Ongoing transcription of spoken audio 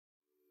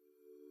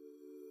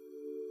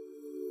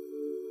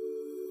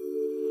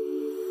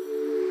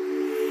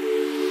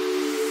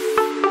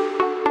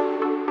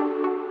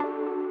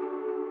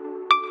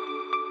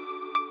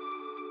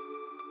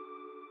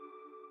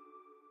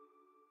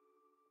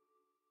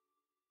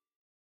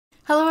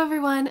Hello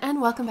everyone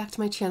and welcome back to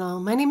my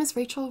channel. My name is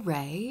Rachel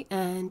Ray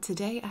and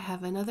today I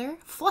have another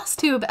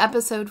Flosstube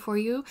episode for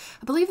you.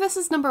 I believe this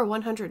is number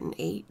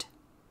 108.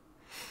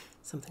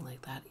 Something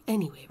like that.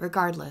 Anyway,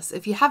 regardless,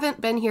 if you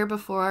haven't been here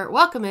before,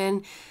 welcome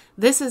in.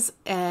 This is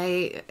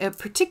a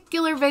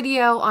particular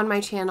video on my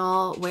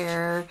channel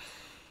where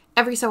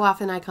every so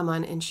often I come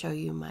on and show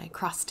you my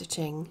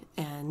cross-stitching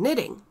and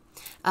knitting.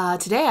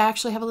 Today I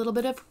actually have a little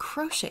bit of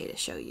crochet to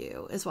show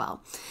you as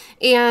well.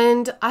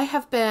 And I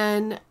have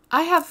been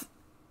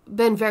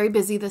very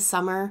busy this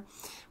summer.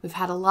 We've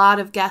had a lot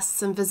of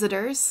guests and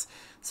visitors,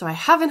 so I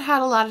haven't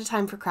had a lot of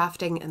time for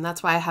crafting, and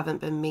that's why I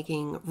haven't been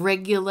making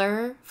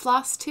regular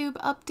Flosstube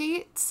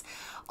updates.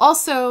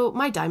 Also,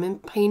 my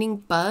diamond painting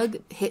bug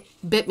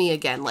bit me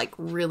again, like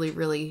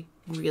really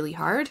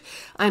hard.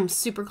 I'm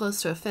super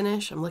close to a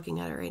finish. I'm looking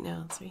at it right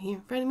now. It's right here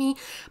in front of me,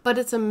 but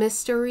it's a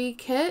mystery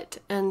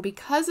kit, and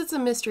because it's a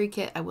mystery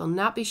kit, I will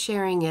not be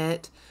sharing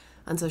it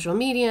on social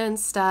media and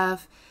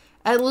stuff,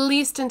 at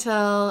least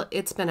until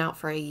it's been out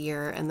for a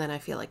year, and then I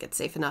feel like it's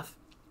safe enough.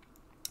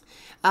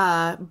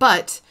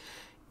 But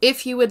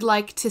if you would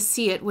like to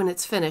see it when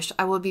it's finished,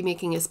 I will be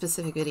making a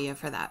specific video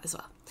for that as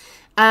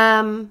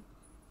well.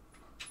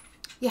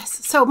 Yes,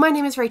 so my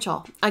name is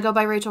Rachel. I go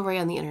by Rachel Ray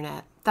on the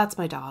internet. That's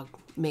my dog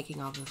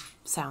making all the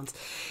sounds.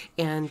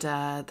 And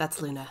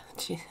that's Luna.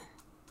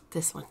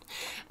 This one.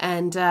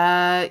 And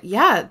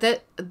yeah,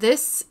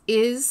 this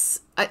is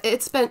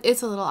it's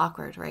a little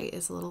awkward, right?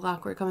 It's a little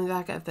awkward coming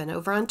back. I've been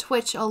over on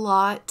Twitch a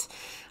lot.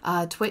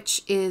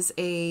 Twitch is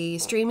a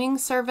streaming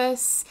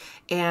service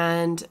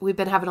and we've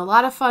been having a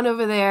lot of fun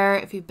over there.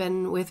 If you've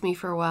been with me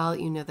for a while,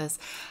 you know this.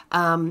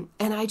 And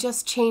I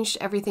just changed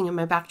everything in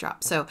my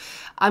backdrop. So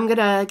I'm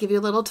gonna give you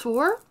a little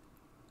tour.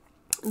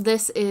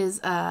 This is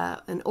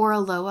an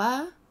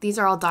Oraloa. These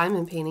are all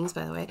diamond paintings,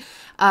 by the way.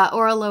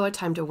 Oraloa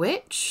Time to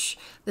Witch.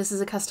 This is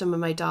a custom of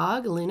my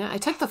dog, Luna. I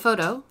took the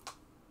photo.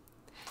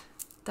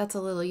 That's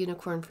a little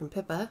unicorn from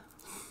Pippa.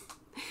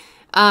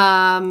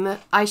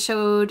 I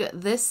showed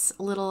this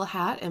little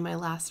hat in my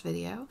last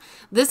video.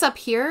 This up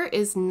here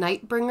is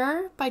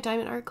Nightbringer by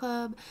Diamond Art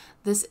Club.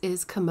 This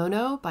is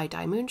Kimono by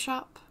Diamond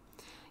Shop.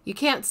 You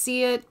can't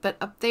see it, but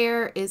up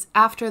there is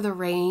After the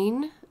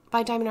Rain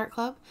by Diamond Art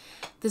Club.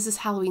 This is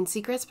Halloween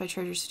Secrets by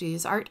Treasure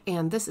Studios Art,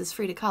 and this is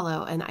Frida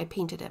Kahlo, and I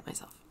painted it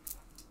myself.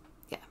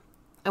 Yeah,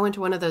 I went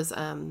to one of those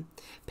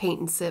paint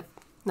and sip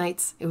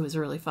nights. It was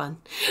really fun.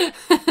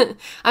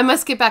 I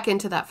must get back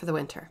into that for the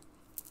winter.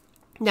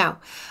 Now,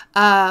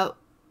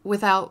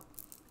 without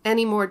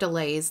any more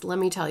delays, let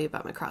me tell you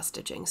about my cross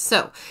stitching.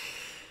 So,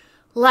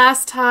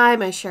 last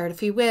time I shared a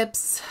few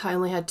whips. I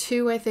only had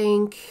 2, I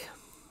think.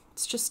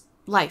 It's just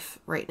life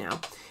right now,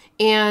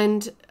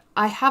 and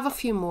I have a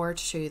few more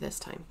to show you this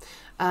time.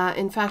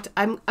 In fact,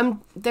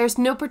 there's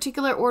no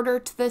particular order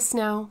to this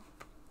now,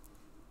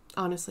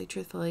 honestly,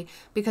 truthfully,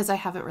 because I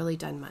haven't really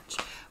done much.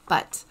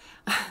 But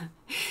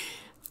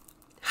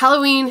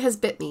Halloween has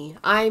bit me.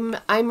 I'm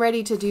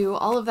ready to do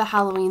all of the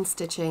Halloween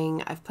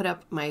stitching. I've put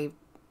up my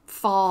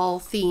fall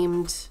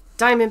themed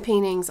diamond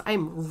paintings.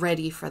 I'm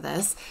ready for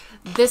this.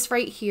 This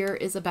right here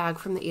is a bag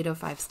from the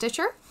 805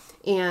 Stitcher.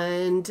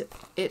 And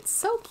it's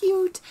so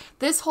cute.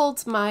 This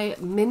holds my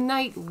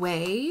Midnight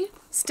Way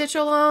stitch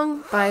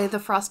along by the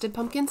Frosted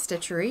Pumpkin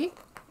Stitchery.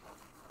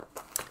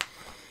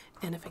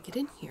 And if I get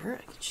in here,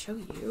 I can show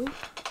you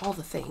all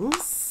the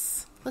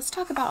things. Let's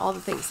talk about all the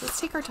things. Let's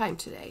take our time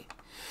today.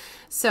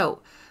 So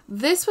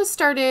this was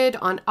started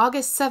on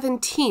August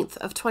 17th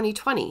of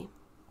 2020.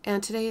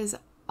 And today is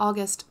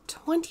August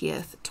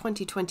 20th,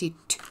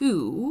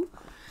 2022.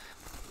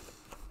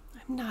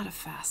 I'm not a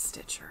fast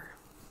stitcher.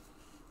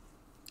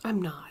 I'm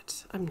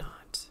not.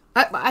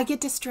 I get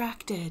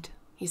distracted,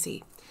 you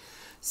see.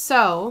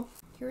 So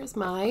here is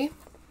my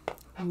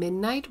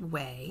Midnight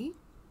Way.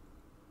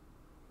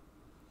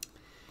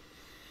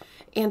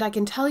 And I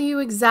can tell you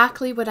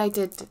exactly what I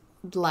did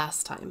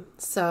last time.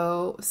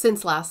 So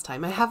since last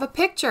time, I have a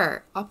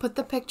picture. I'll put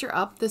the picture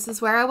up. This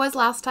is where I was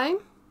last time.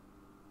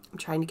 I'm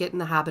trying to get in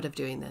the habit of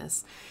doing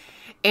this.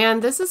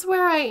 And this is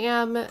where I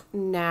am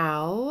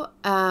now.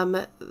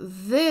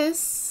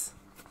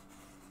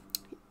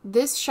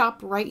 This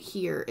shop right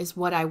here is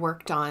what I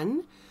worked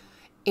on,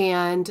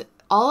 and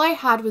all I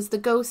had was the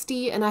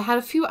ghosty, and I had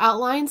a few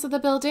outlines of the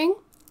building.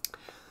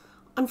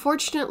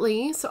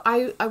 Unfortunately, so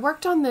I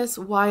worked on this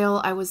while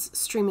I was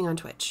streaming on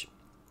Twitch,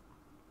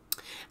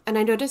 and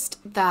I noticed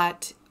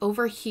that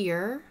over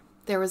here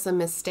there was a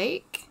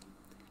mistake,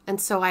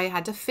 and so I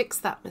had to fix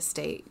that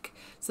mistake.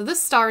 So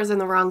this star is in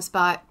the wrong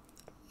spot.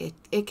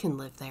 It can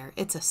live there.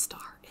 It's a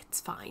star. It's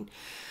fine.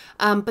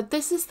 But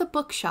this is the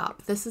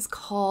bookshop. This is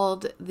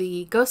called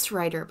the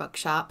Ghostwriter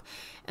Bookshop.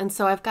 And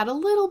so I've got a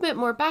little bit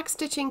more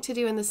backstitching to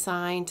do in the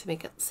sign to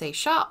make it say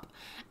shop.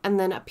 And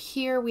then up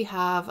here we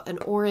have an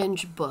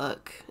orange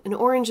book, an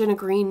orange and a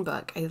green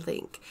book, I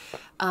think.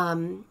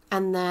 And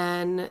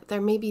then there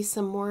may be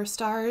some more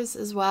stars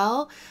as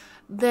well.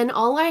 Then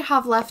all I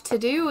have left to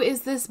do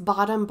is this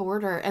bottom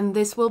border, and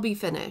this will be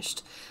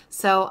finished.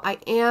 So I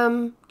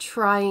am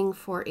trying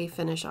for a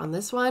finish on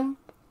this one.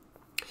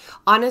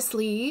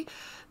 Honestly,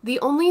 The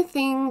only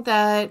thing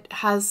that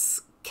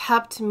has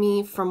kept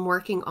me from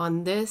working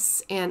on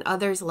this and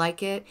others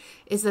like it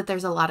is that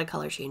there's a lot of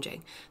color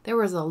changing. There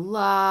was a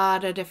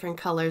lot of different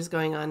colors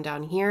going on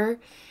down here,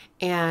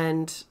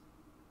 and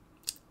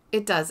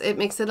it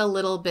makes it a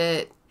little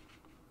bit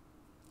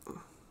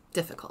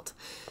difficult.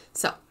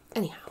 So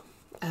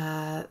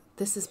anyhow,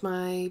 this is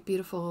my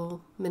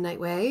beautiful Midnight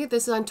Way.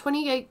 This is on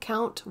 28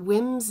 count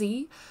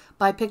Whimsy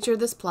by Picture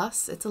This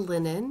Plus. It's a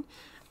linen,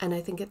 and I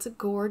think it's a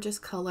gorgeous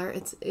color.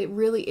 It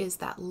really is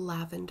that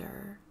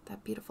lavender,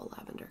 that beautiful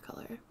lavender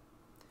color.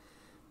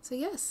 So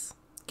yes,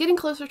 getting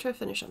closer to a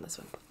finish on this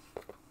one.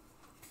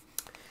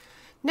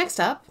 Next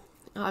up,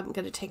 I'm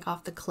going to take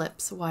off the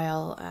clips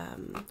while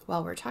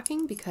we're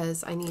talking,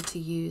 because I need to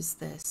use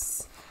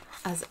this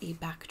as a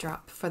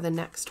backdrop for the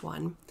next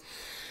one.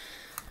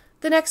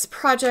 The next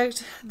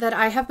project that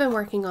I have been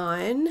working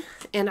on,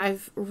 and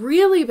I've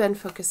really been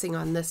focusing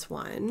on this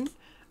one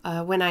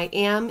when I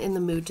am in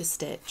the mood to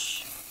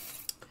stitch.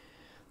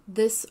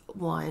 This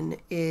one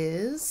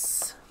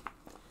is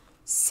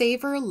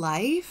Savor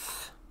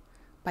Life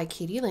by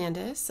Katie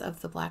Landis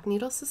of the Black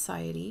Needle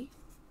Society.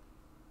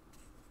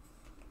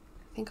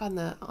 I think on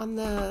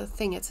the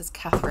thing it says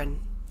Catherine.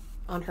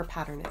 On her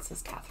pattern it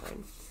says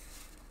Catherine.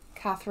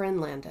 Catherine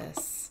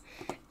Landis.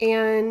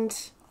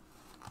 And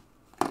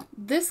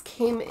this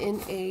came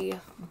in a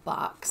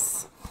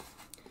box.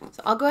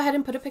 So I'll go ahead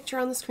and put a picture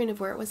on the screen of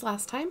where it was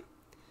last time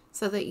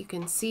so that you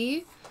can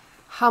see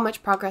how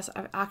much progress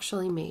I've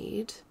actually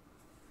made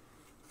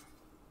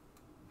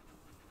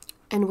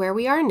and where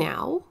we are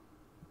now.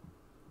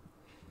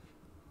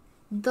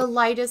 The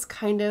light is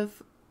kind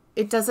of,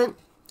 the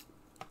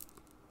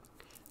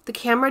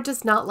camera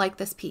does not like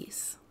this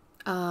piece.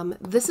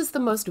 This is the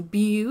most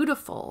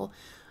beautiful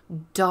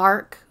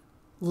dark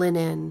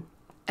linen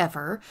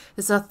ever.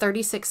 This is a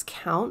 36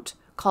 count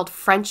called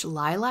French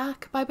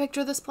Lilac by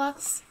Picture This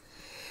Plus.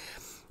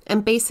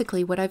 And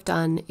basically what I've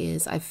done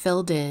is I've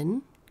filled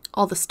in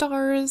all the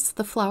stars,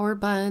 the flower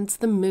buds,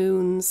 the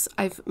moons.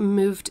 I've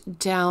moved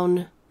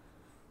down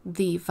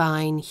the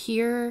vine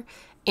here,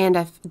 and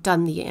I've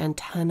done the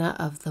antenna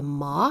of the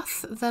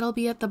moth that'll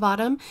be at the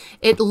bottom.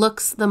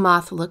 The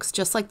moth looks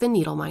just like the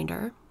needle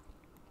minder.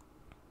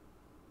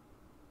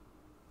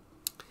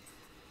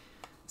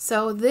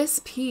 So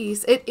this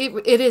piece, it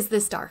is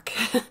this dark.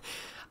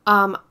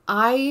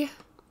 I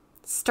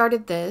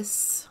started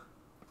this.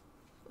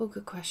 Oh,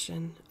 good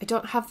question. I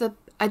don't have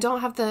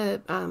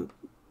the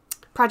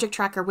project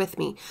tracker with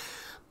me,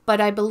 but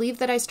I believe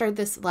that I started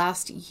this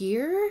last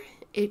year.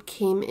 It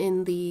came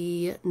in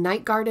the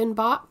Night Garden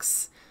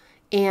box,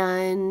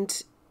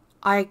 and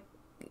I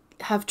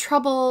have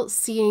trouble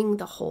seeing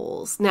the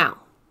holes. Now,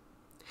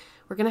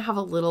 we're going to have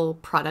a little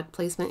product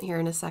placement here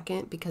in a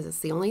second, because it's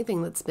the only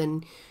thing that's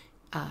been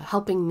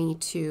helping me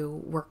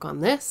to work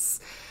on this.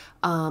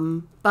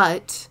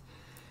 But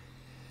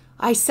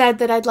I said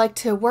that I'd like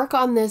to work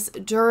on this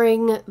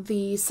during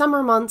the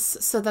summer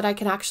months so that I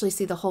can actually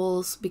see the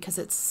holes, because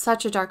it's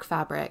such a dark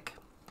fabric.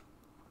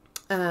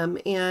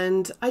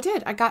 And I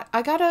did. I got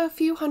a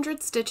few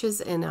hundred stitches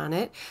in on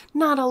it.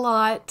 Not a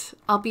lot.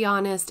 I'll be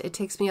honest. It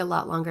takes me a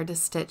lot longer to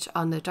stitch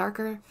on the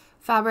darker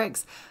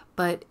fabrics,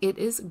 but it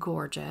is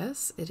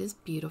gorgeous. It is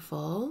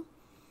beautiful.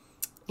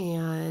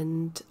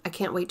 And I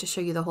can't wait to show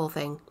you the whole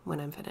thing when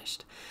I'm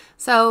finished.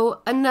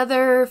 So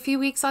another few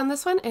weeks on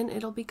this one and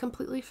it'll be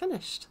completely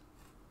finished.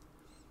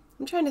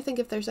 I'm trying to think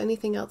if there's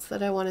anything else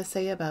that I want to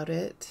say about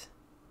it.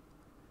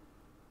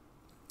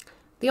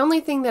 The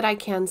only thing that I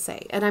can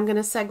say, and I'm going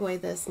to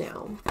segue this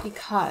now,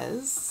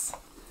 because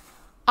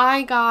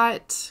I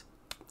got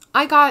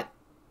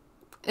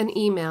an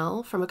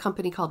email from a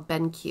company called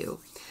BenQ,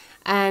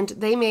 and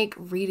they make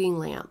reading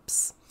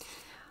lamps.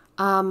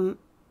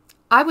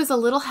 I was a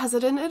little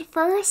hesitant at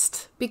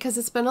first because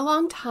it's been a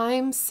long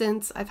time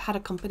since I've had a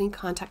company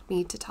contact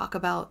me to talk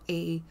about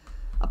a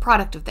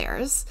product of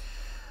theirs.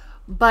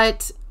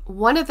 But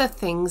one of the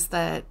things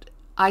that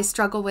I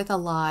struggle with a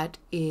lot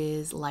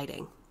is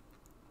lighting.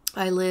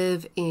 I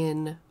live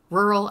in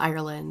rural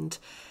Ireland.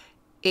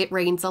 It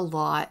rains a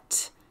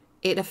lot.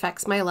 It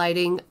affects my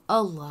lighting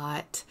a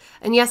lot.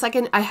 And yes,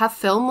 I have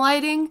film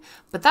lighting,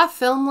 but that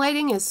film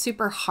lighting is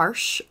super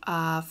harsh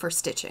for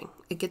stitching.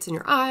 It gets in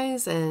your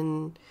eyes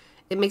and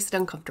it makes it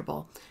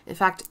uncomfortable. In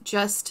fact,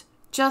 just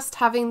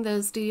having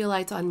the studio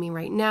lights on me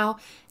right now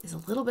is a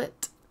little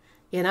bit,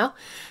 you know?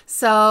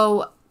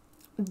 So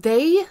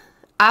they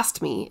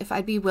asked me if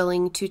I'd be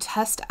willing to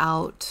test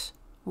out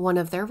one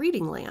of their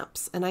reading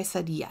lamps. And I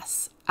said,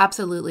 yes,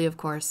 absolutely, of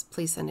course,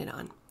 please send it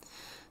on.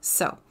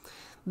 So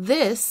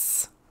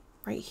this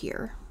right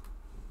here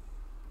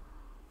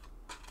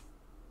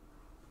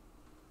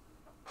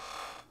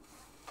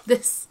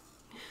this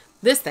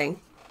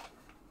thing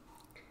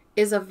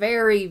is a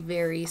very,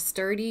 very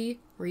sturdy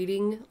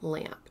reading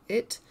lamp.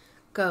 It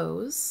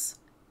goes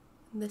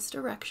in this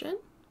direction.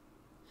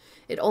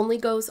 It only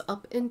goes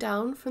up and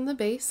down from the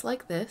base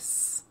like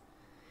this.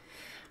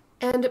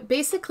 And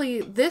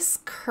basically this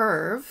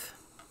curve,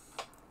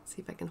 let's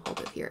see if I can hold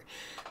it here.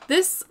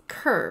 This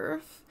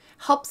curve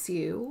helps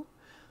you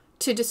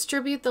to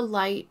distribute the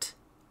light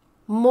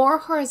more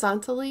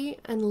horizontally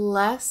and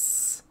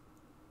less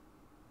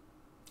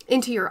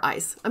into your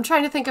eyes. I'm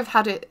trying to think of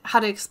how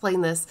to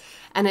explain this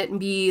and it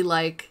be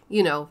like,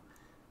 you know,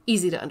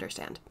 easy to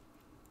understand.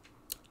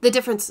 The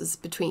differences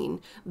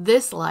between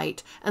this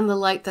light and the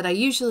light that I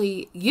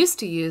usually used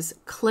to use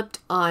clipped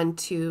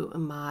onto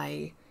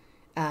my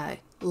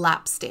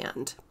lap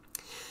stand.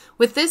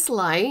 With this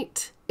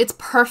light, it's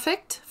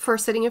perfect for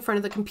sitting in front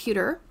of the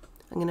computer.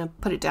 I'm going to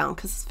put it down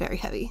because it's very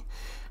heavy.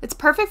 It's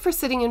perfect for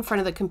sitting in front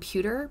of the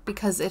computer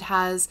because it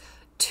has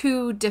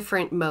two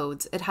different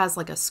modes. It has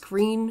like a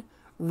screen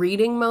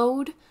reading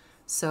mode.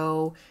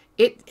 So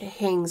it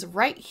hangs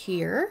right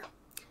here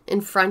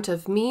in front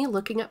of me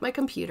looking at my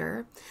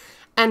computer.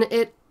 And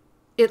it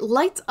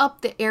lights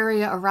up the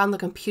area around the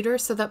computer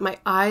so that my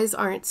eyes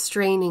aren't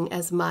straining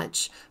as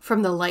much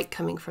from the light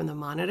coming from the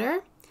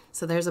monitor.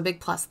 So there's a big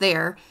plus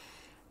there.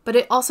 But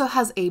it also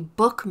has a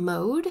book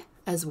mode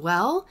as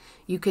well.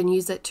 You can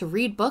use it to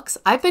read books.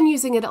 I've been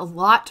using it a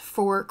lot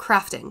for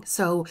crafting.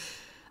 So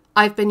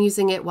I've been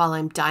using it while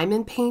I'm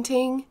diamond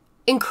painting.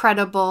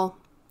 Incredible.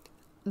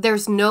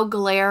 There's no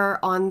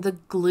glare on the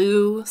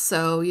glue.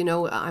 So, you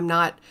know, I'm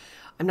not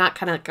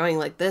kind of going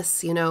like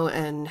this, you know,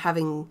 and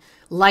having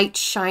light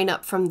shine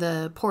up from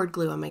the poured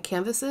glue on my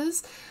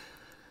canvases.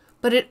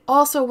 But it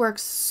also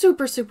works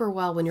super, super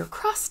well when you're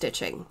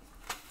cross-stitching.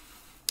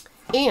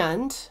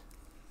 And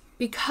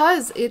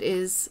because it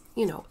is,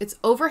 you know, it's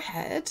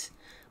overhead,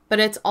 but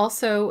it's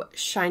also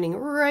shining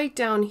right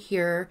down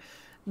here,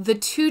 the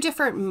two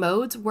different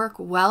modes work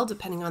well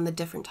depending on the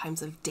different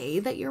times of day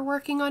that you're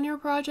working on your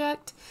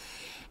project.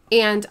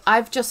 And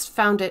I've just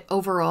found it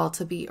overall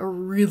to be a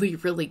really,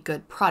 really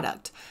good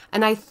product.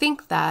 And I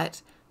think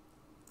that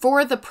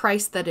for the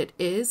price that it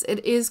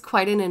is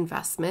quite an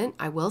investment.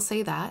 I will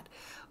say that,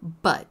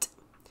 but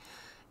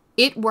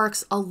it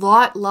works a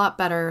lot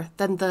better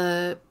than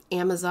the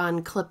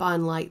Amazon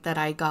clip-on light that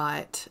I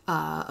got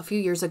a few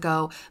years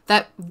ago.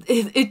 That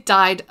it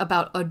died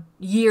about a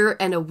year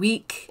and a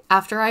week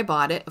after I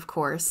bought it, of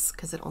course,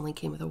 because it only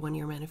came with a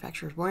 1-year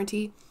manufacturer's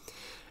warranty.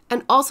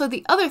 And also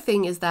the other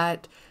thing is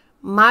that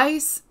my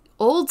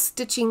old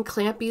stitching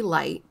clampy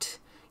light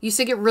used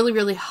to get really,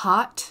 really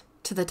hot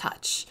to the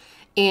touch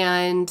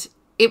and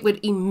it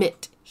would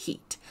emit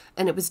heat.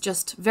 And it was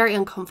just very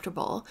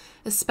uncomfortable,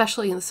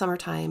 especially in the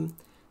summertime,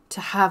 to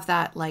have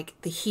that, like,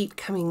 the heat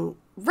coming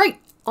right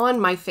on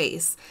my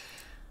face.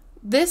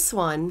 This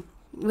one,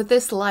 with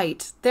this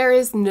light, there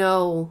is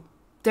no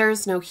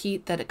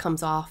heat that it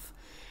comes off.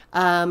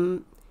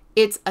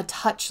 It's a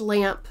touch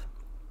lamp.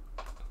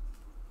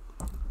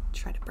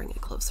 Try to bring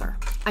it closer.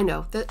 I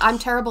know that I'm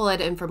terrible at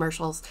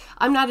infomercials.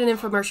 I'm not an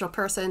infomercial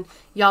person.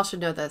 Y'all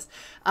should know this.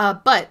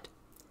 But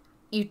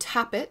you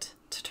tap it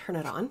to turn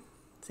it on.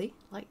 See,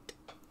 light.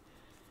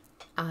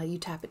 You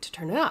tap it to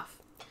turn it off.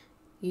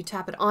 You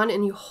tap it on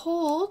and you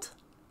hold,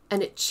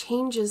 and it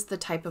changes the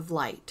type of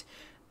light.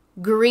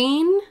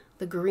 Green,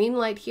 the green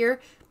light here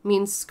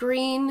means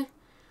screen,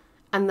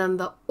 and then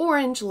the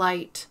orange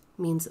light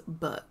means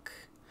book.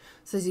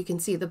 So as you can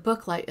see, the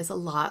book light is a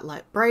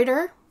lot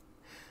brighter.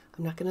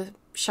 I'm not going to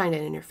shine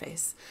it in your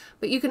face,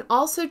 but you can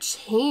also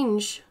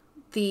change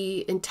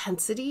the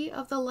intensity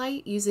of the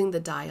light using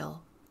the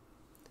dial.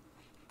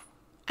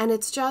 And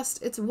it's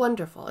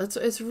wonderful.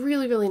 It's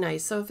really, really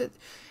nice. So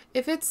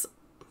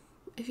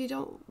if you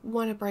don't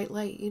want a bright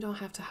light, you don't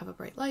have to have a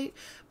bright light.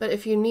 But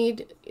if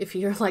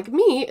you're like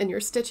me and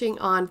you're stitching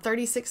on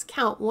 36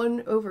 count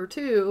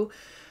 1/2,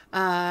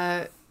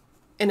 and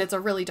it's a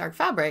really dark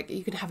fabric,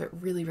 you can have it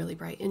really, really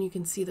bright and you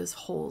can see those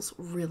holes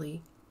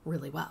really,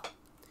 really well.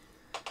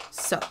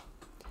 So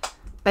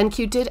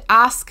BenQ did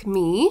ask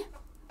me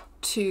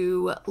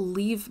to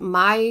leave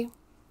my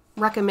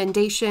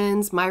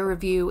recommendations, my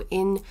review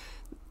in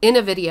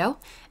a video,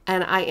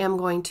 and I am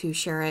going to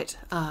share it.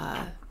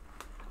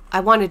 I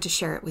wanted to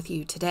share it with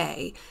you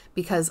today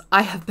because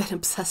I have been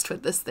obsessed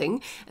with this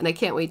thing and I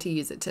can't wait to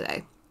use it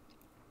today.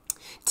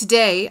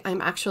 Today,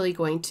 I'm actually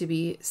going to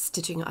be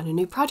stitching on a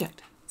new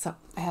project. So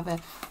I have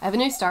a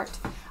new start.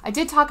 I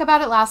did talk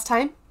about it last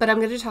time, but I'm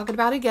going to talk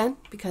about it again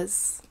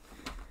because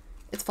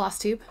it's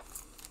Flosstube.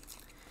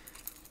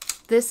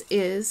 This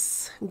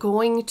is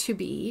going to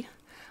be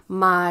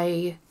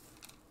my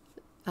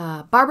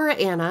Barbara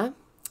Anna,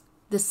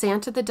 the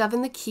Santa, the Dove,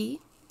 and the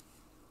Key.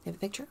 I have a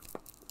picture.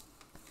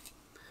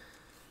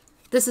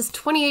 This is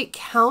 28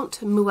 count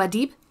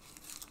Muad'Dib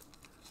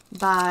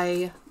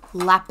by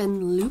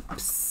Lappin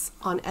Loops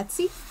on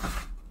Etsy.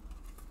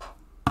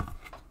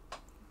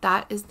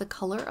 That is the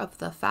color of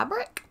the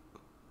fabric.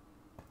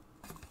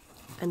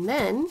 And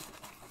then,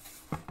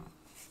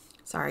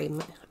 sorry,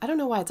 I don't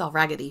know why it's all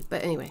raggedy,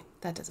 but anyway,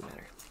 that doesn't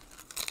matter.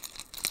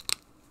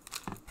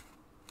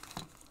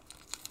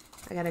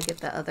 I gotta get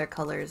the other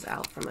colors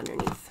out from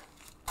underneath.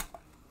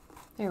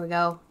 There we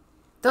go.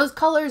 Those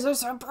colors are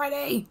so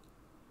pretty.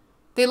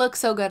 They look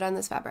so good on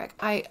this fabric,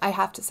 I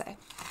have to say.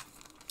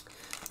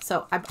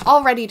 So I'm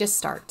all ready to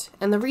start.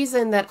 And the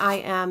reason that I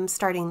am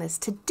starting this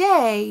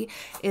today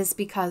is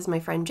because my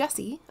friend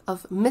Jessie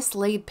of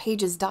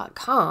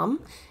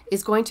mislaidpages.com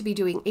is going to be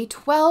doing a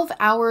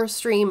 12-hour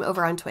stream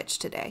over on Twitch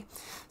today.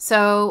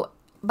 So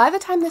by the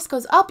time this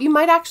goes up, you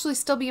might actually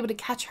still be able to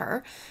catch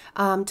her.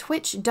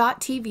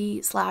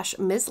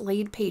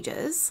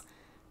 Twitch.tv/mislaidpages.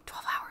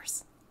 12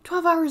 hours.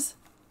 12 hours.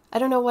 I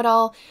don't know what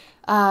all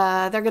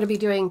they're going to be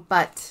doing,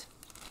 but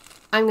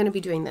I'm going to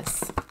be doing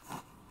this.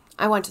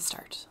 I want to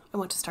start. I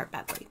want to start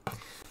badly.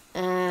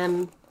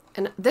 And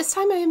this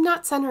time I am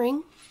not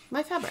centering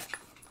my fabric.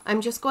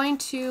 I'm just going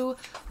to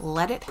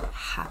let it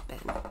happen.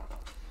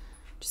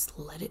 Just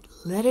let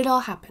it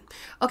all happen.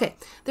 Okay,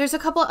 there's a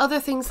couple other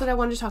things that I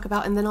want to talk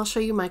about, and then I'll show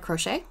you my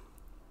crochet.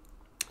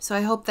 So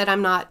I hope that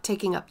I'm not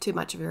taking up too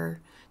much of your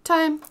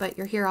time, but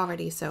you're here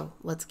already, so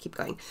let's keep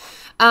going.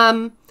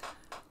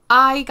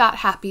 I got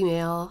happy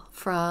mail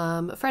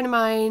from a friend of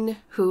mine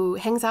who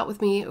hangs out with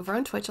me over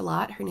on Twitch a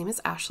lot. Her name is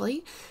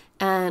Ashley,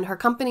 and her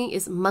company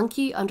is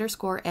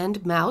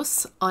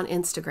monkey_and_mouse on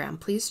Instagram.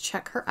 Please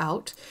check her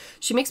out.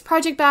 She makes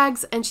project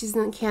bags, and she's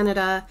in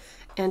Canada,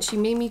 and she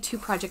made me 2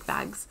 project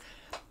bags.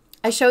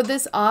 I showed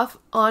this off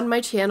on my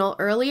channel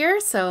earlier,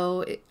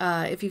 so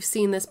if you've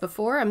seen this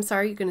before, I'm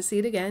sorry, you're going to see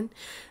it again.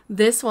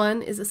 This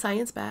one is a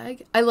science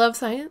bag. I love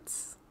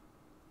science.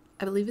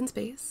 I believe in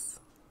space.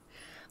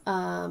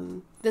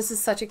 This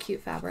is such a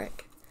cute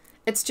fabric.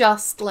 It's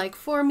just like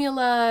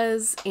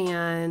formulas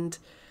and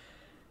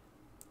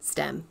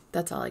STEM.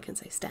 That's all I can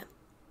say, STEM.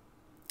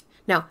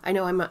 Now, I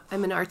know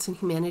I'm an arts and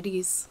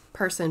humanities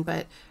person,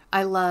 but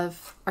I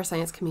love our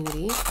science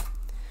community.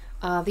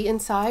 The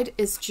inside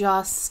is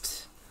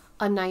just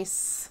a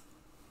nice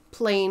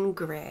plain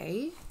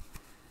gray,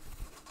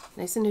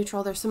 nice and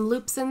neutral. There's some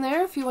loops in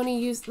there if you want to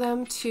use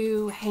them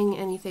to hang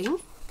anything.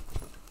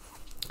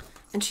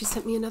 And she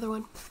sent me another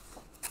one.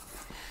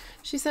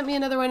 She sent me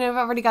another one. I've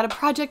already got a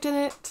project in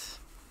it.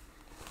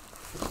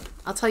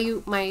 I'll tell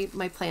you my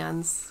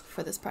plans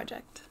for this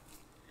project.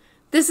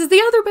 This is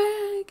the other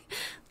bag.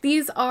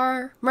 These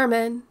are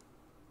mermen.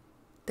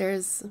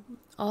 There's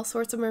all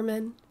sorts of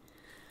mermen.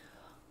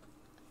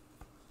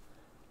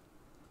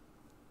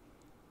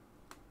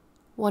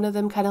 One of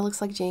them kind of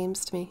looks like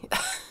James to me.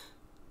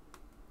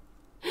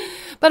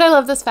 But I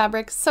love this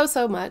fabric so,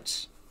 so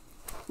much.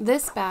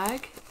 This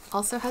bag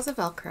also has a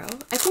Velcro.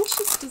 I think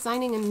she's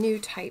designing a new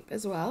type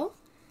as well.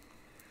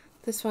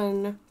 This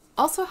one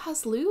also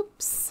has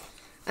loops.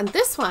 And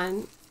this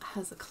one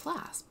has a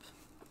clasp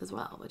as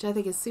well, which I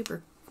think is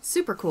super,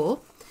 super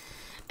cool.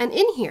 And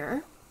in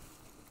here,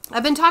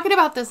 I've been talking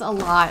about this a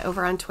lot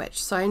over on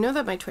Twitch, so I know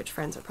that my Twitch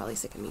friends are probably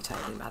sick of me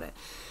talking about it.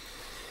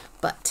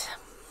 But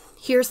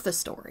here's the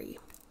story.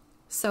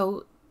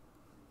 So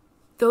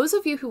those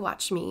of you who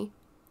watch me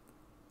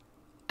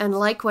and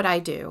like what I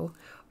do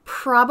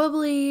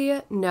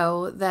probably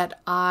know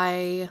that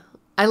I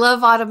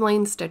love Autumn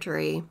Lane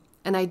Stitchery,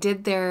 and I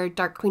did their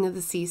Dark Queen of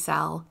the Sea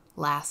Sal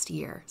last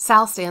year.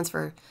 Sal stands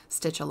for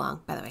Stitch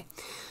Along, by the way.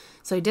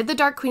 So I did the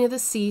Dark Queen of the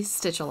Sea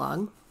Stitch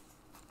Along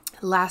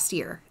last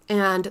year,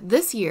 and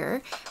this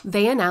year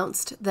they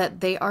announced that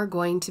they are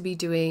going to be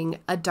doing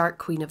a Dark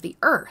Queen of the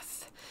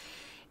Earth.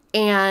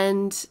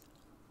 And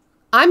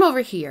I'm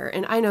over here,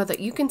 and I know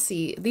that you can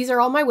see, these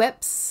are all my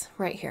whips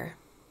right here.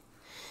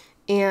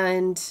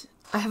 And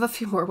I have a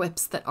few more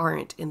whips that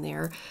aren't in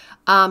there.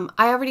 I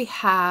already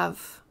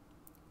have,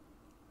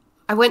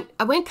 I went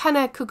kind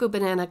of cuckoo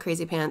banana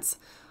crazy pants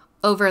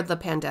over the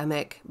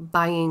pandemic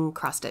buying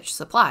cross-stitch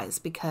supplies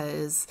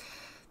because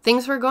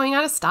things were going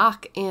out of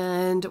stock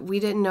and we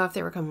didn't know if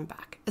they were coming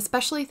back,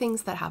 especially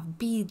things that have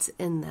beads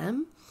in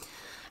them.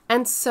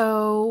 And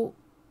so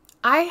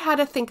I had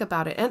to think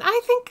about it. And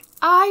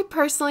I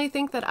personally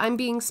think that I'm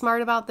being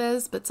smart about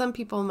this, but some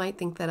people might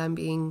think that I'm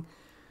being...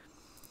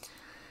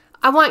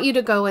 I want you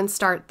to go and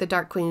start the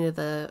Dark Queen of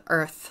the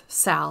Earth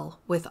Sal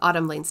with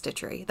Autumn Lane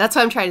Stitchery. That's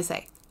what I'm trying to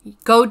say.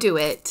 Go do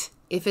it.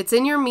 If it's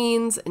in your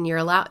means and you're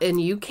allowed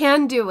and you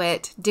can do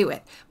it, do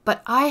it.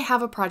 But I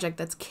have a project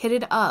that's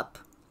kitted up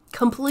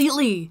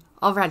completely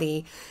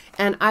already,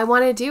 and I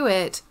want to do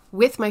it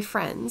with my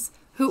friends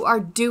who are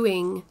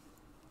doing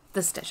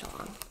the stitch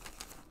along.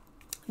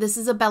 This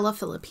is a Bella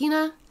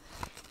Filipina,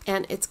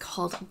 and it's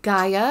called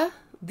Gaia,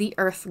 the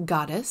Earth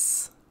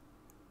Goddess.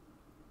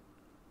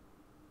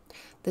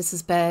 This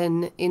has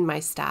been in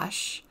my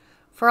stash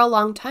for a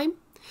long time.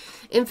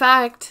 In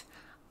fact,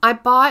 I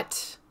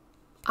bought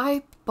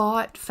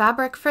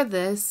fabric for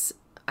this,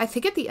 I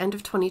think at the end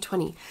of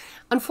 2020.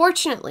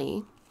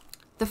 Unfortunately,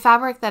 the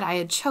fabric that I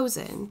had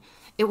chosen,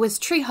 it was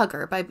Tree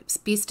Hugger by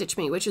Bee Stitch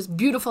Me, which is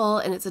beautiful,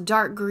 and it's a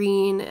dark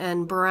green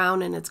and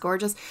brown, and it's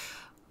gorgeous.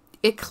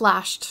 It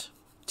clashed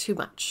too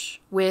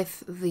much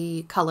with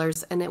the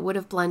colors, and it would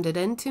have blended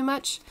in too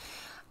much.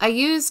 I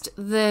used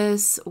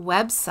this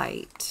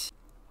website.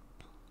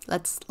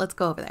 Let's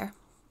go over there.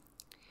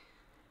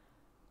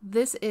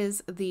 This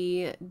is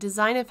the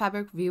Design and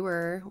Fabric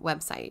Viewer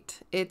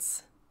website.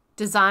 It's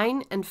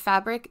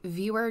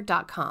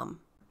designandfabricviewer.com.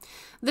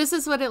 This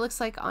is what it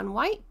looks like on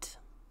white.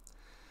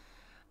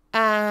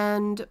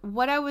 And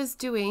what I was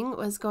doing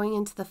was going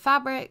into the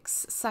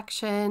fabrics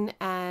section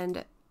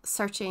and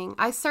searching.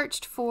 I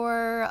searched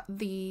for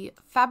the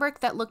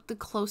fabric that looked the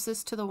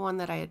closest to the one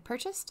that I had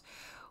purchased,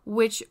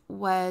 which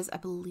was, I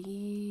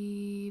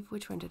believe,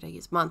 which one did I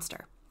use?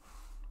 Monster.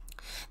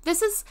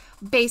 This is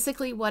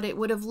basically what it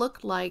would have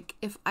looked like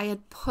if I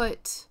had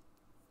put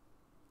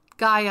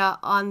Gaia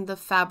on the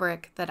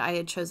fabric that I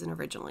had chosen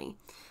originally.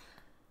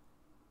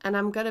 And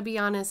I'm going to be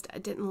honest, I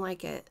didn't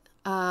like it.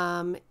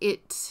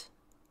 It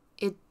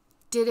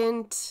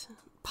didn't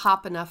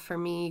pop enough for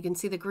me. You can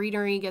see the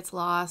greenery gets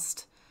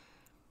lost.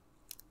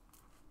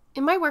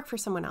 It might work for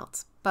someone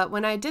else, but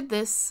when I did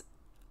this,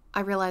 I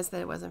realized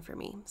that it wasn't for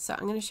me. So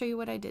I'm going to show you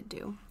what I did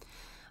do.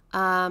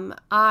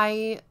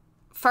 I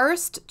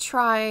first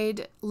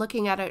tried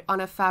looking at it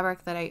on a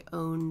fabric that I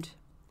owned,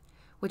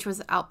 which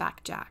was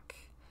Outback Jack.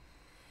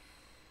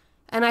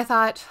 And I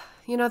thought,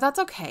 you know, that's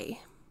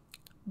okay.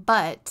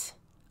 But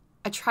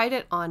I tried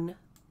it on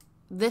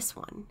this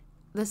one.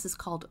 This is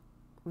called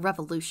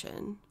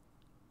Revolution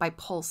by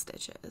Pole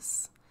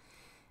Stitches.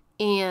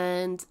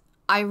 And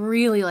I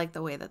really like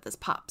the way that this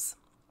pops.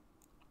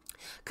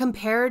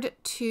 Compared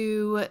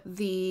to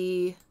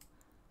the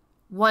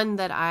one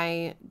that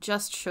I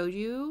just showed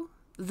you,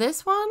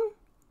 this one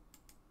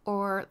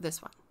or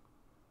this one,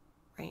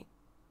 right?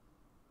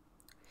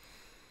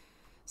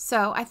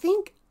 So I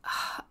think,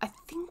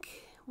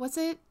 was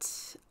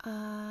it,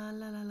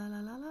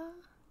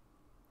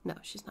 No,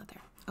 she's not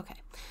there. Okay.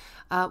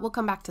 We'll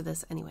come back to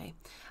this anyway.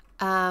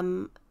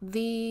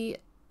 The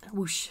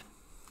whoosh.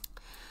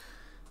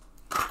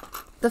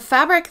 The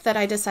fabric that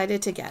I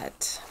decided to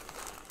get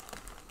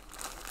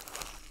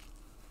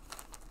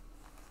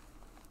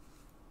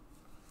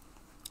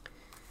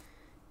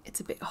it's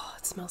a bit, oh,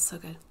 it smells so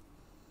good.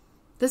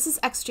 This is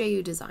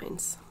XJU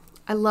Designs.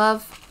 I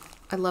love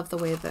the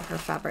way that her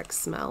fabrics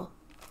smell.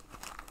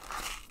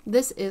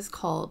 This is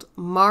called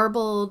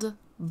Marbled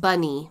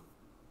Bunny.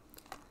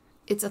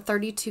 It's a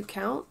 32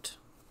 count.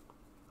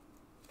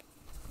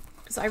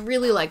 Because I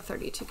really like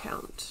 32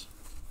 count.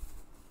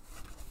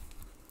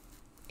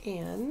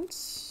 And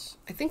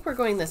I think we're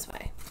going this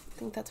way. I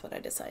think that's what I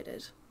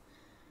decided.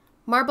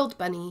 Marbled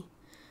Bunny.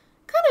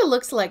 Kind of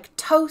looks like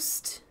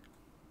toast,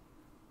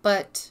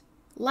 but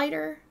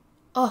lighter.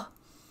 Oh,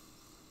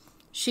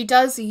 she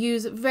does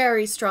use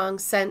very strong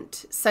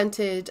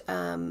scented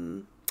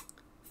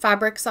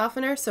fabric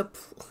softener. So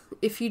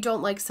if you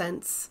don't like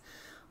scents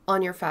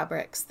on your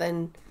fabrics,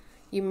 then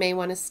you may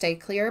want to stay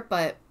clear,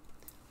 but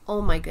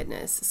oh my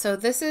goodness. So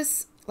this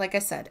is, like I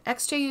said,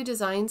 XJU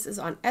Designs is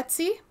on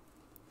Etsy.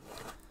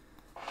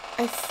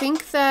 I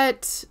think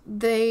that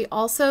they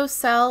also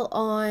sell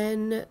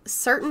on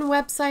certain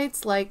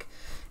websites, like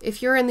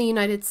if you're in the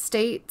United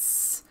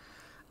States,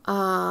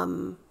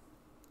 I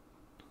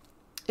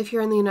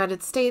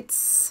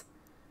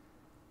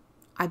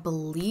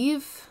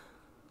believe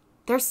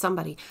there's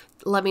somebody.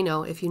 Let me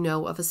know if you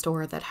know of a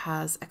store that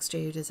has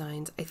XJU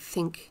Designs. I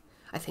think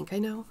I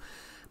know,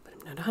 but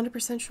I'm not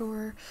 100%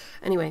 sure.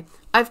 Anyway,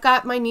 I've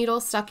got my needle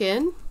stuck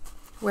in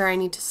where I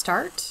need to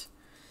start,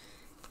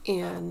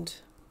 and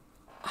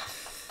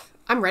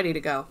I'm ready to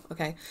go.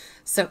 Okay,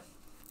 so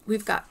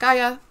we've got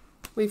Gaia,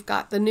 we've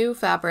got the new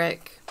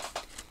fabric,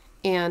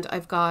 and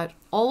I've got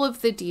all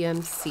of the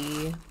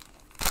DMC.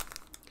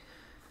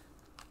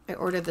 I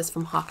ordered this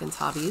from Hawkins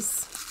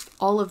Hobbies.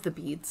 All of the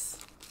beads,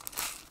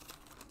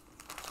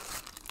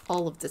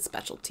 all of the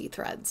specialty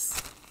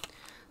threads.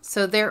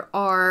 So there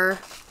are,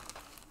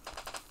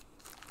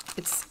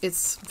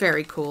 it's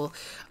very cool.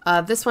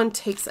 This one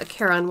takes a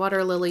care on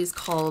water lilies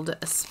called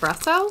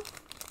Espresso.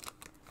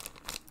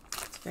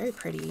 It's very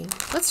pretty.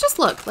 Let's just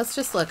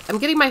look. I'm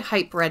getting my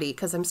hype ready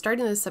because I'm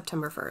starting this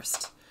September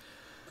 1st.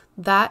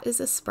 That is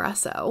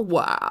Espresso.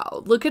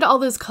 Wow. Look at all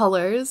those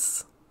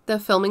colors. The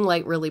filming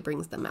light really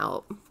brings them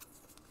out.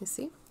 You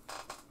see?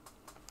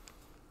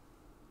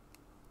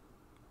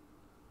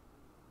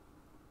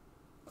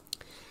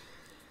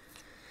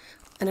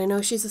 And I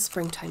know she's a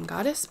springtime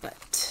goddess,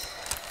 but,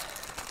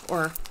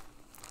 or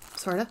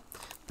sorta,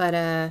 but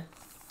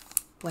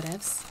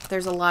whatevs.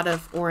 There's a lot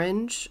of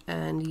orange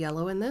and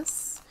yellow in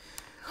this.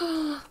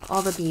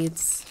 All the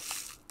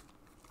beads.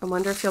 I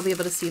wonder if you'll be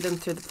able to see them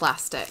through the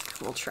plastic.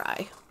 We'll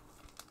try.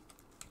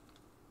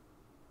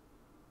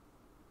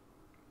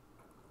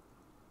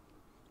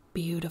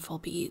 Beautiful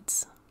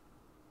beads.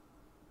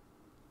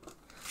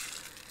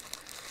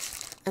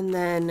 And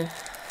then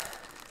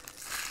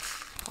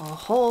a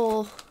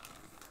whole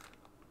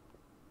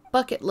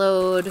bucket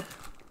load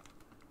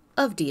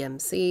of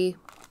DMC,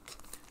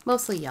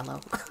 mostly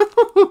yellow.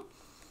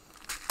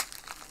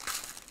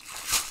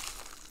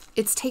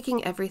 It's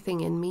taking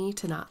everything in me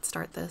to not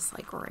start this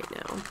like right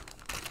now,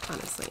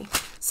 honestly.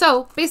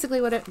 So basically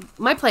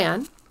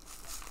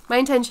my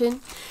intention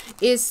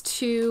is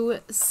to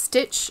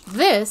stitch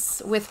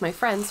this with my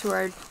friends who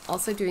are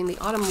also doing the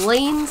Autumn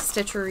Lane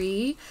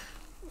Stitchery,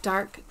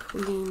 Dark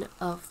Queen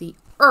of the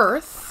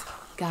Earth,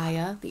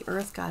 Gaia, the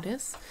Earth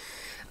Goddess.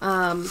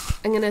 I'm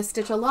going to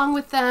stitch along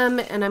with them,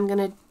 and I'm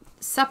going to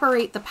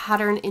separate the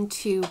pattern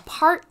into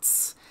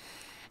parts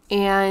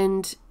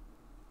and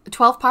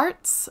 12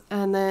 parts,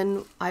 and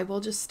then I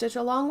will just stitch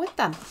along with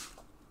them.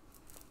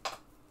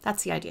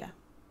 That's the idea.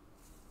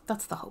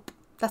 That's the hope.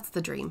 That's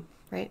the dream,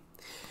 right?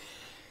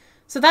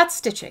 So that's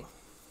stitching.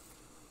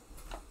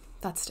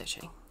 That's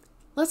stitching.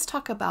 Let's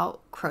talk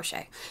about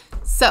crochet.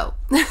 So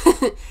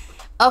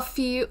a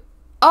few,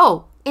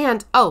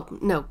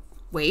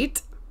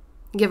 wait,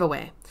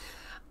 giveaway.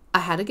 I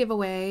had a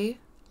giveaway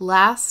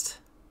last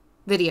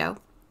video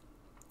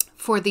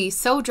for the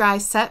Sew Dry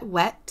Set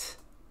Wet.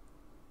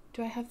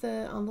 Do I have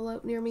the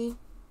envelope near me?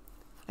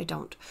 I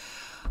don't.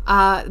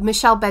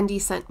 Michelle Bendy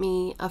sent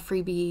me a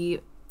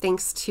freebie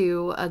thanks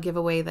to a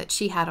giveaway that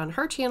she had on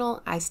her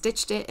channel. I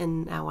stitched it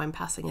and now I'm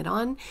passing it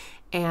on.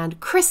 And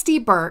Christy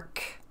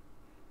Burke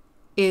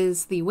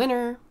is the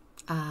winner.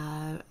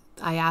 I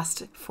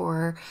asked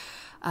for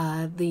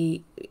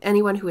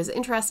anyone who is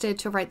interested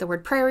to write the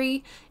word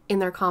prairie in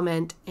their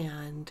comment,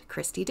 and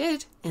Christy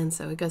did. And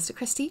so it goes to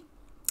Christy.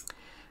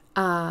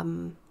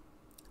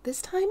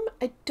 This time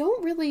I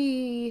don't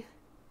really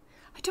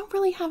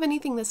have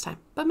anything this time,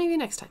 but maybe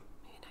next time.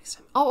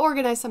 I'll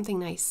organize something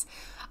nice.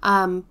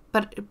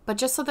 But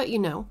just so that you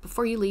know,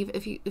 before you leave,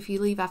 if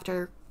you leave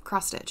after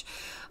cross stitch,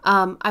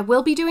 I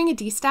will be doing a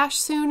destash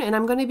soon, and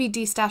I'm going to be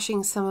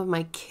destashing some of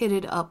my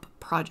kitted up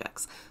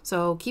projects.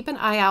 So keep an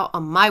eye out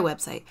on my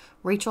website,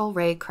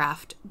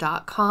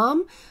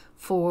 rachelraycraft.com,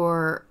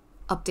 for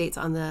updates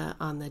on the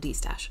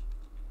destash.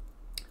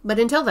 But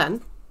until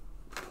then,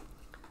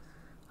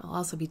 I'll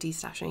also be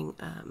destashing.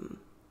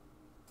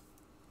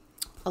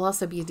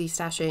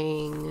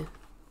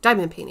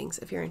 Diamond paintings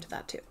if you're into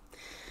that too.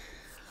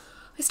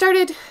 I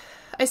started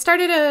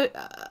a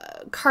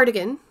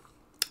cardigan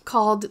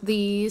called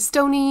the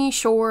Stony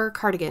Shore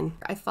Cardigan.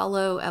 I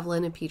follow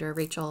Evelyn and Peter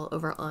Rachel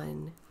over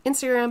on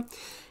Instagram,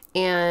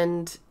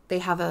 and they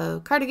have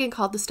a cardigan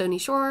called the Stony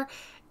Shore.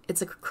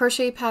 It's a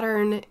crochet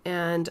pattern,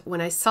 and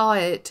when I saw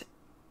it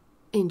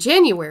in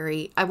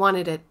January, I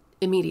wanted it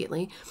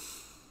immediately.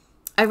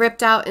 I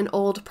ripped out an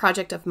old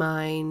project of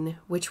mine,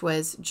 which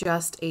was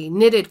just a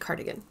knitted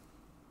cardigan.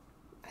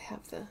 I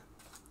have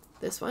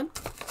this one.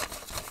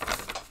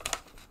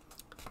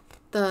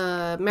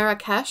 The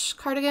Marrakesh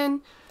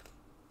cardigan.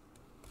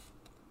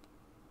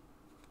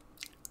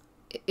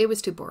 It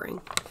was too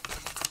boring.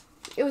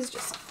 It was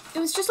just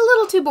a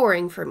little too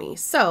boring for me.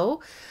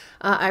 So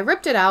I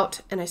ripped it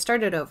out and I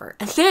started over.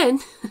 And then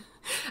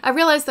I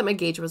realized that my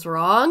gauge was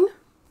wrong.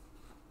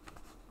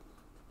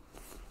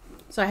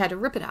 So I had to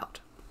rip it out.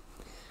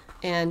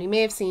 And you may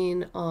have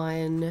seen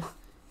on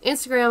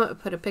Instagram, I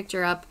put a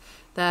picture up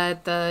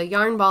that the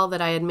yarn ball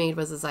that I had made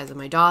was the size of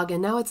my dog, and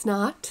now it's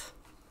not.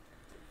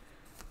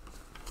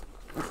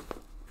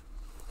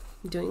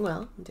 I'm doing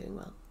well. I'm doing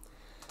well.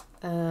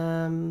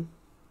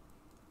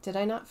 Did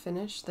I not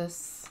finish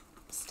this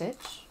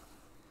stitch?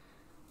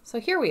 So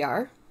here we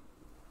are.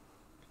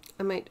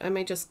 I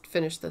might just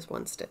finish this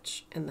one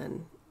stitch and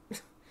then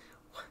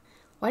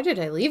why did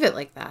I leave it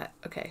like that?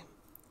 Okay.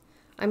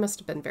 I must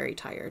have been very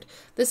tired.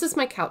 This is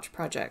my couch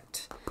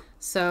project.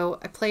 So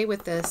I play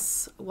with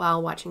this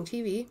while watching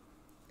TV.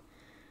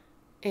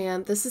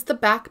 And this is the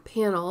back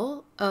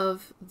panel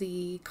of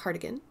the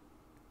cardigan.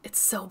 It's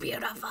so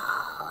beautiful.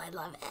 I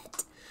love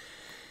it.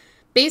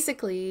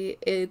 Basically,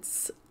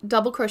 it's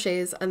double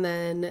crochets and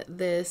then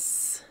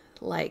this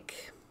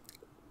like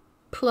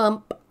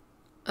plump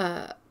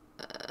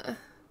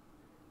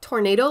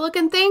tornado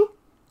looking thing.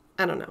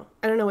 I don't know.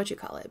 I don't know what you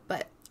call it,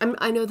 but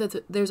I know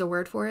that there's a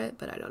word for it,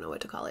 but I don't know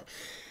what to call it.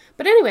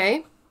 But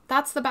anyway,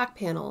 that's the back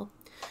panel.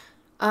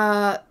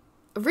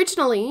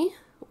 Originally,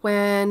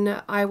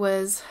 when I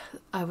was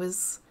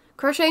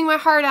crocheting my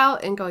heart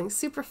out and going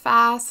super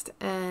fast,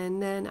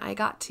 and then I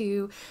got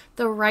to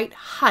the right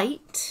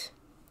height.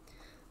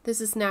 This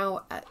is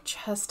now at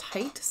chest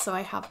height, so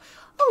I have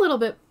a little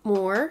bit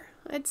more.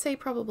 I'd say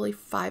probably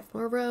 6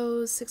 more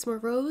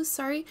rows,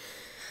 sorry.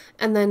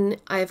 And then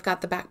I've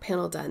got the back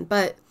panel done.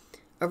 But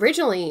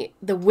originally,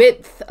 the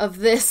width of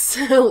this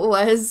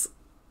was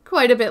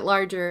quite a bit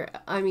larger.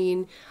 I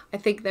mean, I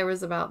think there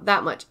was about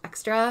that much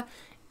extra,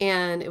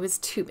 and it was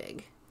too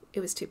big.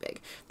 It was too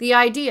big. The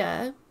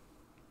idea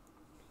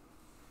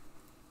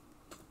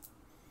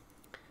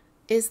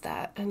is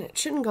that, and it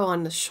shouldn't go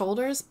on the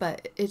shoulders,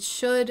 but it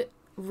should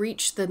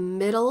reach the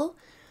middle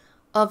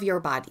of your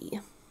body,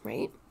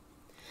 right?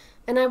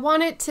 And I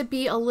want it to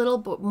be a little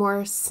bit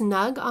more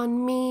snug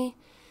on me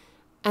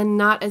and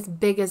not as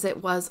big as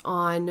it was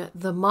on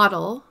the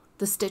model,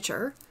 the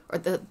stitcher, or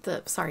the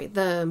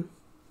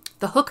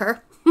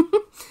hooker,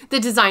 the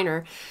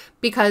designer,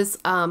 because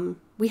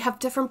we have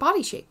different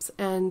body shapes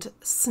and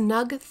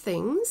snug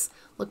things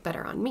look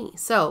better on me.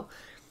 So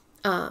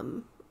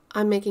I'm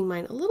making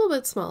mine a little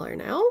bit smaller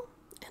now,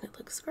 and it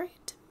looks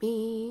great to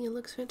me. It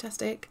looks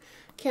fantastic.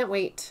 Can't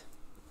wait.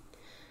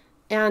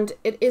 And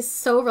it is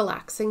so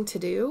relaxing to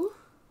do,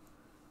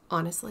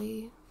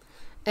 honestly.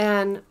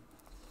 And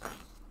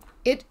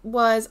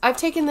I've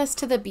taken this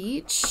to the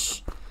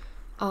beach.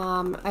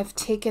 I've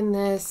taken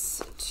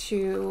this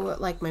to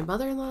like my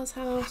mother-in-law's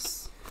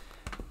house.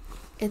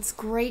 It's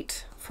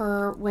great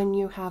for when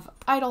you have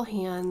idle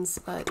hands,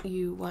 but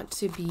you want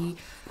to be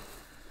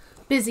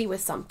busy with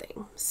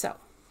something. So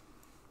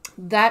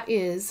that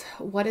is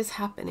what is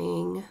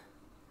happening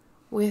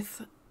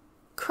with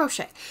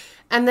crochet.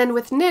 And then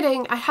with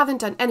knitting, I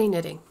haven't done any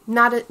knitting.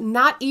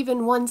 Not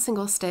even one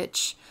single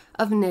stitch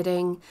of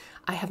knitting.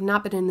 I have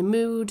not been in the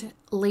mood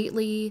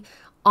lately.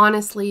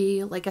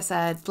 Honestly, like I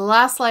said, the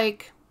last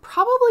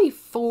probably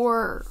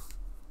 4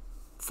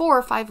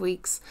 or 5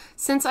 weeks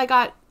since I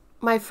got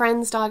my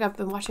friend's dog. I've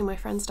been watching my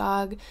friend's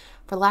dog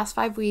for the last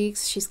 5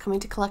 weeks. She's coming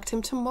to collect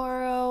him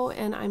tomorrow,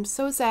 and I'm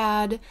so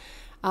sad.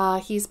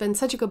 He's been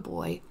such a good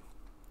boy,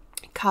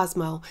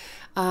 Cosmo.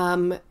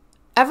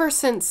 Ever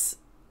since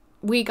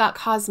we got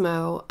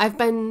Cosmo, I've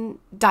been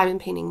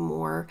diamond painting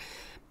more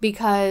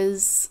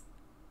because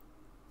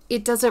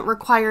it doesn't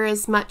require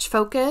as much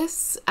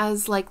focus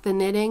as like the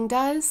knitting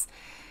does.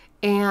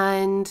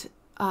 And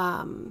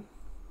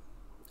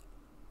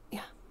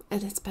yeah,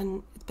 and it's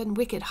been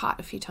wicked hot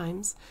a few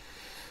times.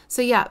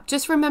 So yeah,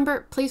 just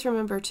please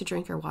remember to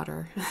drink your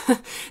water,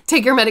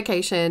 take your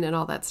medication and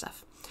all that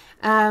stuff.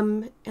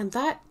 And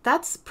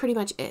that's pretty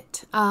much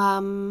it.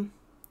 Other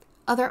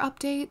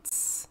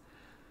updates?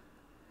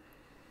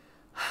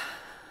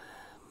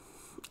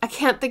 I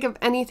can't think of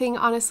anything,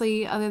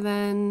 honestly, other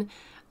than,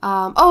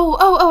 no,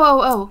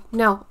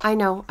 I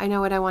know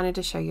what I wanted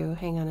to show you.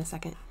 Hang on a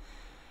second.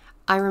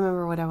 I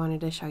remember what I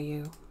wanted to show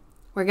you.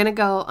 We're going to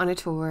go on a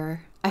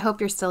tour. I hope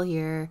you're still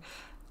here.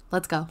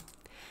 Let's go.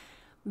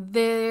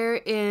 There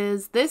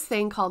is this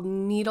thing called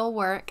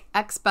Needlework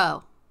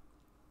Expo.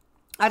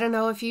 I don't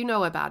know if you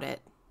know about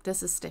it.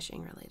 This is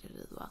stitching related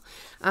as well.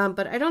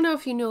 But I don't know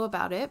if you know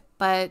about it,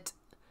 but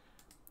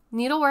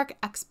Needlework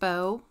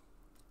Expo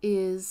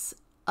is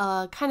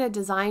a kind of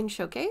design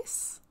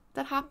showcase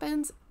that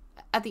happens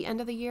at the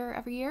end of the year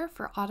every year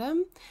for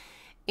autumn.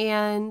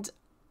 And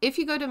if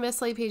you go to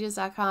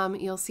MissLayPages.com,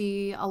 you'll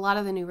see a lot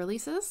of the new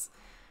releases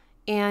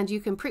and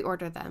you can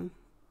pre-order them.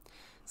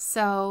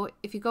 So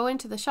if you go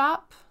into the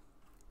shop,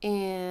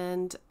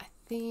 and I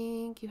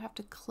think you have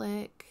to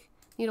click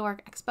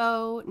Needlework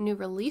Expo new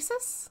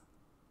releases,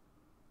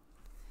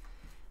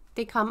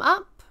 they come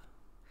up,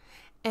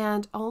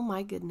 and oh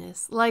my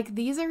goodness, like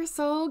these are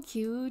so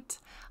cute.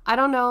 I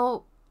don't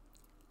know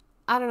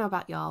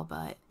about y'all,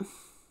 but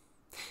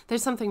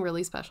there's something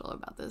really special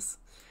about this.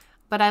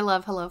 But I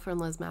love Hello from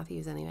Liz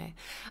Matthews anyway.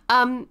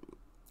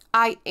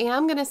 I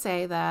am going to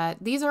say that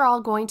these are all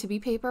going to be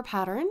paper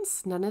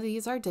patterns. None of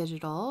these are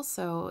digital.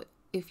 So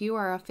if you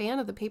are a fan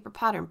of the paper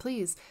pattern,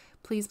 please,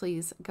 please,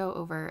 please go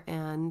over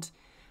and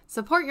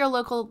support your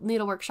local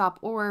needlework shop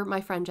or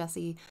my friend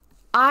Jessie.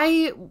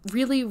 I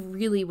really,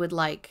 really would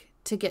like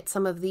to get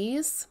some of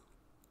these.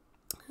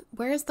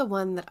 Where's the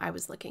one that I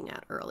was looking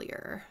at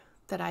earlier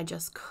that I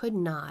just could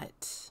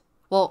not?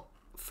 Well,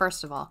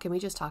 first of all, can we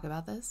just talk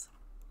about this?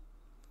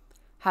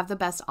 Have the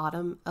best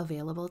autumn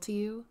available to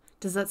you.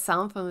 Does that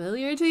sound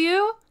familiar to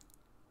you?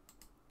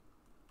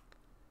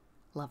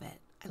 Love it.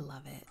 I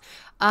love it.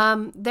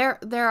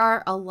 There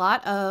are a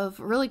lot of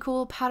really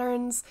cool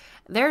patterns.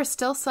 There are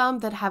still some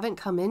that haven't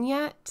come in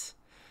yet.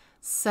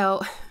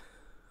 So,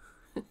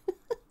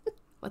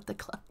 what the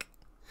cluck?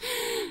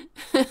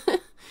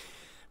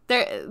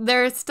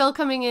 They're still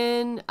coming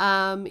in.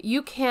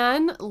 You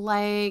can,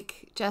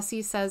 like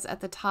Jessie says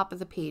at the top of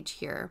the page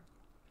here,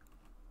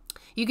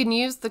 you can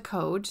use the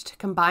code to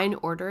combine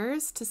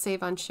orders to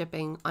save on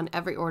shipping on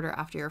every order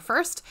after your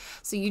first.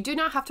 So you do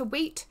not have to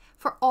wait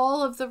for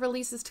all of the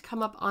releases to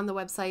come up on the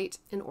website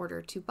in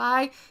order to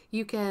buy.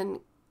 You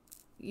can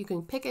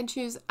pick and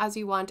choose as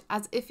you want,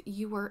 as if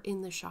you were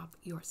in the shop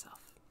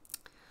yourself.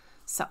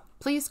 So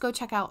please go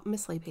check out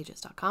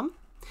MissLayPages.com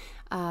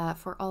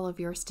for all of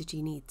your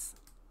stitchy needs.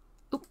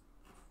 Oop.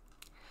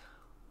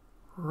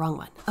 Wrong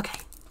one.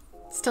 Okay.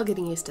 Still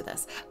getting used to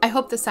this. I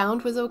hope the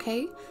sound was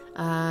okay.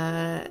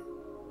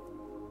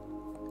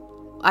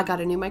 I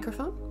got a new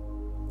microphone,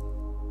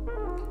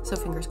 so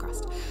fingers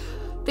crossed.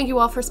 Thank you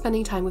all for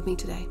spending time with me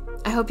today.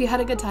 I hope you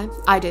had a good time.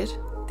 I did.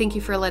 Thank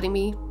you for letting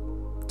me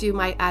do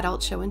my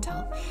adult show and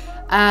tell.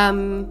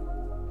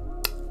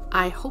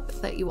 I hope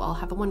that you all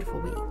have a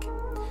wonderful week.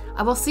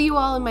 I will see you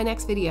all in my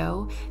next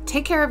video.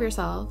 Take care of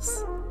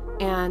yourselves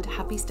and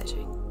happy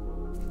stitching.